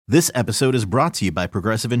This episode is brought to you by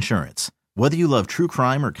Progressive Insurance. Whether you love true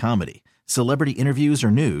crime or comedy, celebrity interviews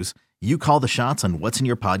or news, you call the shots on what's in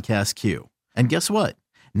your podcast queue. And guess what?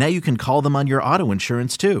 Now you can call them on your auto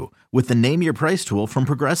insurance too with the Name Your Price tool from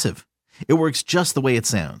Progressive. It works just the way it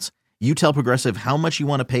sounds. You tell Progressive how much you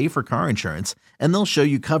want to pay for car insurance, and they'll show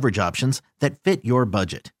you coverage options that fit your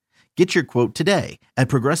budget. Get your quote today at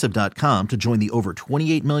Progressive.com to join the over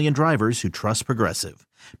 28 million drivers who trust Progressive.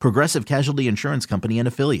 Progressive Casualty Insurance Company and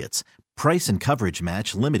Affiliates. Price and coverage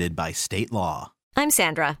match limited by state law. I'm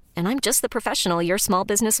Sandra, and I'm just the professional your small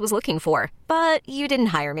business was looking for. But you didn't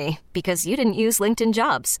hire me because you didn't use LinkedIn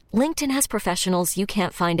Jobs. LinkedIn has professionals you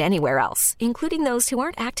can't find anywhere else, including those who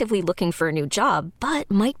aren't actively looking for a new job, but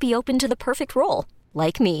might be open to the perfect role,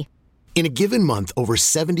 like me. In a given month, over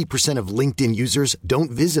 70% of LinkedIn users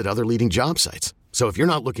don't visit other leading job sites. So if you're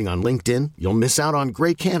not looking on LinkedIn, you'll miss out on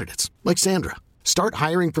great candidates like Sandra. Start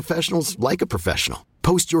hiring professionals like a professional.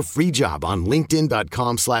 Post your free job on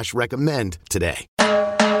linkedin.com/recommend today.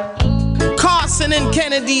 Carson and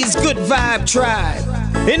Kennedy's Good Vibe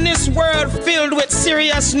Tribe. In this world filled with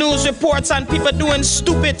serious news reports and people doing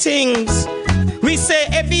stupid things, we say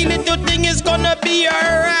every little thing is gonna be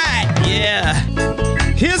alright. Yeah.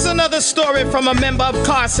 Here's another story from a member of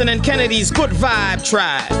Carson and Kennedy's Good Vibe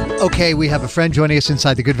Tribe. Okay, we have a friend joining us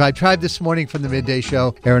inside the Good Vibe Tribe this morning from the Midday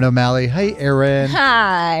Show, Erin O'Malley. Hey, Erin.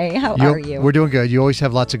 Hi, how are you? We're doing good. You always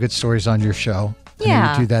have lots of good stories on your show.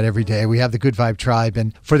 Yeah. You do that every day. We have the Good Vibe Tribe.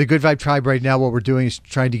 And for the Good Vibe Tribe right now, what we're doing is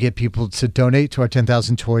trying to get people to donate to our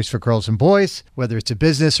 10,000 Toys for Girls and Boys, whether it's a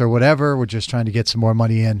business or whatever. We're just trying to get some more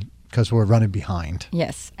money in because we're running behind.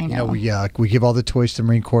 Yes, I know. We give all the toys to the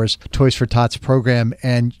Marine Corps' Toys for Tots program,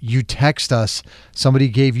 and you text us. Somebody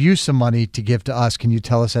gave you some money to give to us. Can you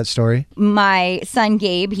tell us that story? My son,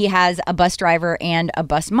 Gabe, he has a bus driver and a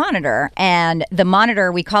bus monitor. And the monitor,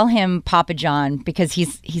 we call him Papa John because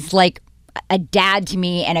he's like a dad to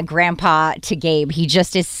me and a grandpa to Gabe. He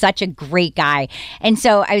just is such a great guy. And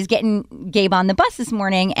so I was getting Gabe on the bus this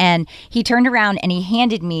morning, and he turned around and he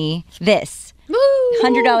handed me this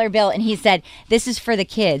 $100 bill, and he said, "This is for the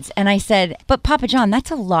kids." And I said, "But Papa John, that's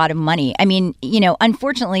a lot of money." I mean,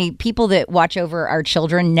 unfortunately, people that watch over our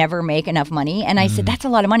children never make enough money. And I said, "That's a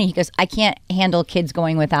lot of money." He goes, "I can't handle kids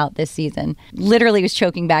going without this season." Literally was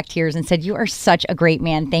choking back tears and said, "You are such a great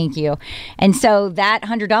man. Thank you." And so that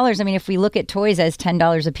 $100, I mean, if we look at toys as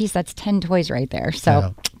 $10 a piece, that's 10 toys right there.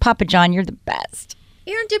 So Papa John, you're the best.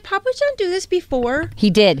 Erin, did Papa John do this before? He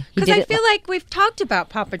did. Because I feel like we've talked about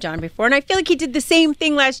Papa John before, and I feel like he did the same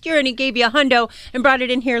thing last year, and he gave you $100 and brought it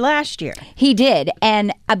in here last year. He did,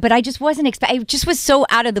 and but I just wasn't expecting. It just was so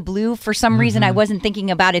out of the blue. For some reason, I wasn't thinking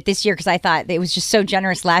about it this year because I thought it was just so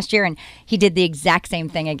generous last year, and he did the exact same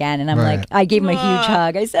thing again. And I'm like, I gave him a huge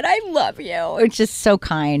hug. I said, "I love you." It's just so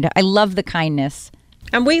kind. I love the kindness.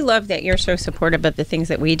 And we love that you're so supportive of the things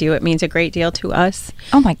that we do. It means a great deal to us.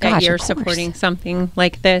 Oh my gosh, that you're supporting something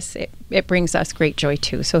like this. It brings us great joy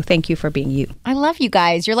too. So thank you for being you. I love you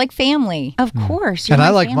guys. You're like family. Of course. And I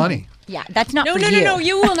like money. Yeah, that's not no, for no, you. No,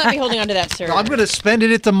 you will not be holding on to that, sir. I'm going to spend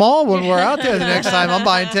it at the mall when we're out there the next time. I'm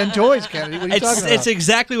buying 10 toys, Kennedy. What are you talking about? It's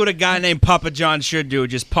exactly what a guy named Papa John should do.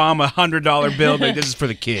 Just palm a $100 bill. Like, this is for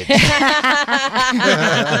the kids. Now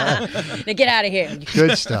get out of here.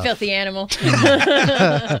 Good stuff. Filthy animal.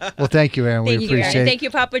 Well, thank you, Erin. We appreciate it. Thank you,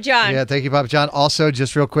 Papa John. Yeah, thank you, Papa John. Also,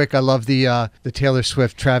 just real quick, I love the Taylor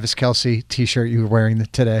Swift, Travis Kelce T-shirt you were wearing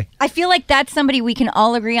today. I feel like that's somebody we can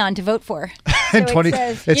all agree on to vote for. So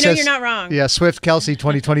it says, you're not wrong. Yeah, Swift Kelce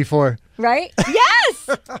 2024. Right? Yes!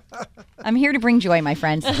 I'm here to bring joy, my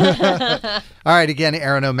friends. All right, again,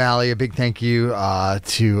 Erin O'Malley, a big thank you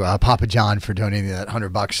to Papa John for donating that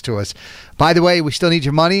 $100 to us. By the way, we still need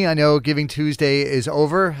your money. I know Giving Tuesday is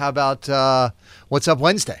over. How about What's Up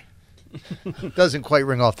Wednesday? Doesn't quite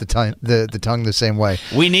ring off the tongue the same way.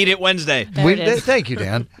 We need it Wednesday. Thank you,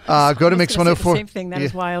 Dan. Go to Mix 104. Same thing. That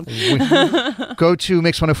is wild. Go to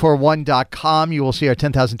Mix1041.com. You will see our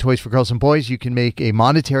 10,000 Toys for Girls and Boys. You can make a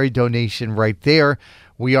monetary donation right there.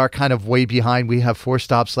 We are kind of way behind. We have 4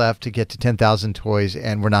 stops left to get to 10,000 toys,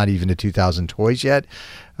 and we're not even to 2,000 toys yet.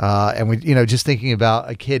 And we, just thinking about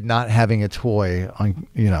a kid not having a toy on,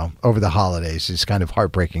 over the holidays is kind of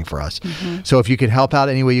heartbreaking for us. Mm-hmm. So if you could help out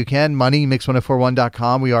any way you can, money,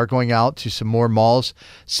 Mix1041.com. We are going out to some more malls.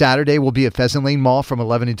 Saturday will be at Pheasant Lane Mall from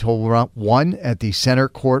 11 until 1 at the center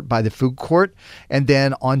court by the food court. And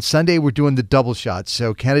then on Sunday, we're doing the double shot.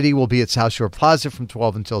 So Kennedy will be at South Shore Plaza from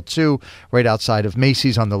 12 until 2, right outside of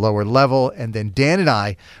Macy's on the lower level. And then Dan and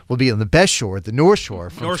I will be on the Best Shore, the North Shore,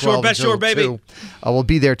 from North 12 Shore, Best until Shore, baby. 2. We'll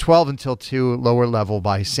be there 12 until 2, lower level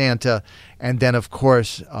by Santa. And then, of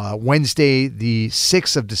course, Wednesday, the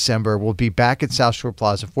 6th of December, we'll be back at South Shore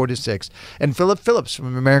Plaza, 4 to 6. And Philip Phillips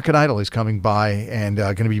from American Idol is coming by and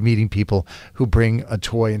going to be meeting people who bring a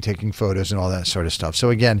toy and taking photos and all that sort of stuff. So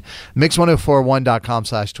again,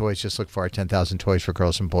 mix1041.com/toys. Just look for our 10,000 Toys for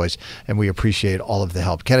Girls and Boys. And we appreciate all of the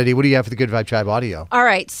help. Kennedy, what do you have for the Good Vibe Tribe audio? All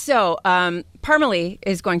right. So Parmalee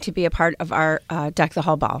is going to be a part of our Deck the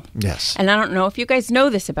Hall Ball. Yes. And I don't know if you guys know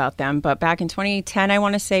this about them, but back in 2010, I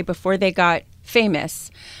want to say, before they got famous,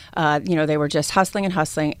 they were just hustling,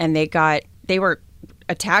 and they were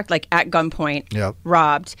attacked like at gunpoint,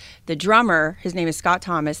 robbed. The drummer, his name is Scott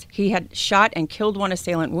Thomas, he had shot and killed one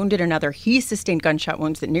assailant, wounded another. He sustained gunshot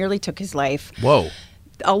wounds that nearly took his life. Whoa.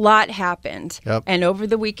 A lot happened. Yep. And over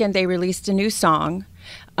the weekend, they released a new song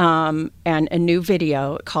and a new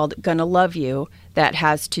video called Gonna Love You that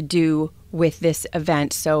has to do with this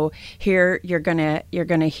event. So here you're gonna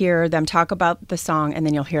hear them talk about the song, and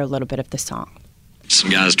then you'll hear a little bit of the song.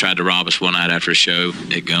 Some guys tried to rob us one night after a show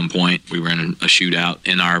at gunpoint. We were in a shootout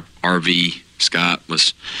in our RV. Scott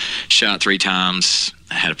was shot 3 times.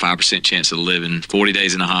 I had a 5% chance of living, 40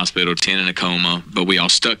 days in the hospital, 10 in a coma. But we all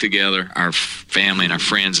stuck together. Our family and our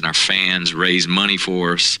friends and our fans raised money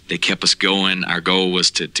for us. They kept us going. Our goal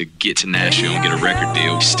was to get to Nashville and get a record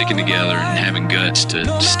deal. Sticking together and having guts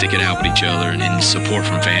to stick it out with each other, and support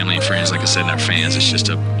from family and friends, like I said, and our fans. It's just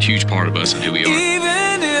a huge part of us and who we are.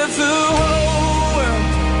 Even if the whole world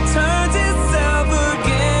turns itself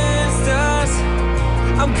against us,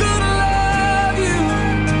 I'm gonna love you.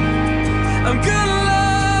 I'm gonna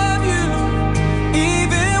love you.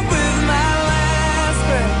 Even with my last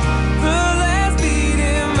breath, the last beat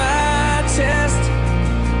in my chest,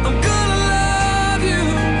 I'm gonna love you.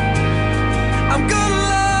 I'm gonna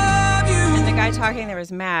love you. And the guy talking there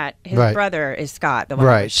was Matt. His Right. brother is Scott. The one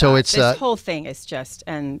who Right. was So shot. it's, this whole thing is just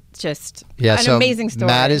an so amazing story.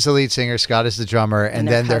 Matt is the lead singer, Scott is the drummer, and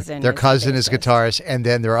their then cousin their is cousin the is bassist. guitarist, and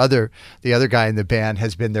then the other guy in the band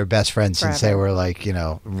has been their best friend since they Forever. were like,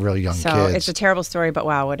 real young So kids. it's a terrible story, but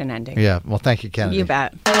wow, what an ending. Yeah. Well, thank you, Kennedy. You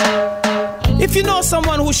bet. If you know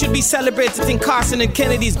someone who should be celebrated in Carson and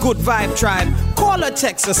Kennedy's Good Vibe Tribe, call or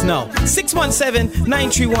text us now.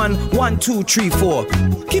 617-931-1234.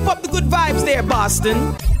 Keep up the good vibes there,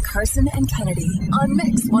 Boston. Carson and Kennedy on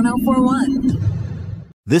Mix 1041.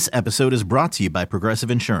 This episode is brought to you by Progressive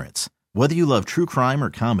Insurance. Whether you love true crime or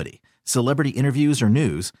comedy, celebrity interviews or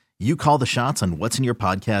news, you call the shots on what's in your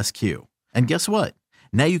podcast queue. And guess what?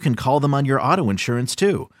 Now you can call them on your auto insurance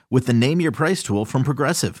too, with the Name Your Price tool from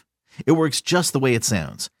Progressive. It works just the way it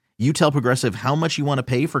sounds. You tell Progressive how much you want to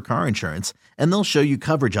pay for car insurance, and they'll show you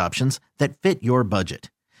coverage options that fit your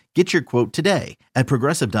budget. Get your quote today at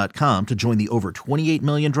Progressive.com to join the over 28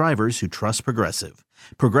 million drivers who trust Progressive.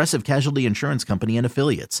 Progressive Casualty Insurance Company and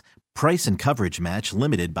Affiliates. Price and coverage match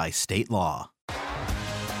limited by state law.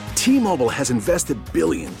 T-Mobile has invested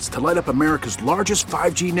billions to light up America's largest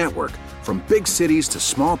 5G network, from big cities to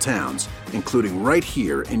small towns, including right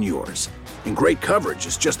here in yours. And great coverage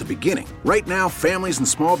is just the beginning. Right now, families and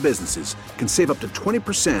small businesses can save up to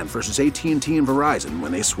 20% versus AT&T and Verizon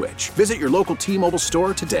when they switch. Visit your local T-Mobile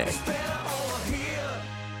store today.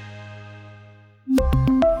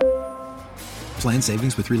 Plan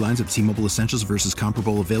savings with 3 lines of T-Mobile Essentials versus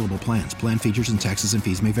comparable available plans. Plan features and taxes and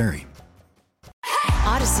fees may vary.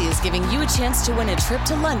 Odyssey is giving you a chance to win a trip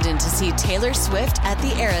to London to see Taylor Swift at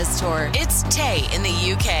the Eras Tour. It's Tay in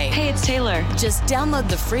the UK. Hey, it's Taylor. Just download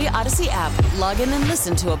the free Odyssey app, log in and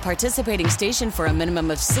listen to a participating station for a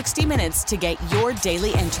minimum of 60 minutes to get your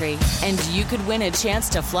daily entry. And you could win a chance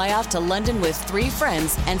to fly off to London with 3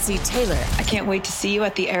 friends and see Taylor. I can't wait to see you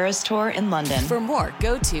at the Eras Tour in London. For more,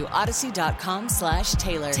 go to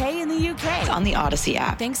odyssey.com/Taylor. Tay in the UK. It's on the Odyssey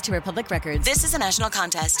app. Thanks to Republic Records. This is a national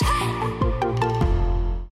contest.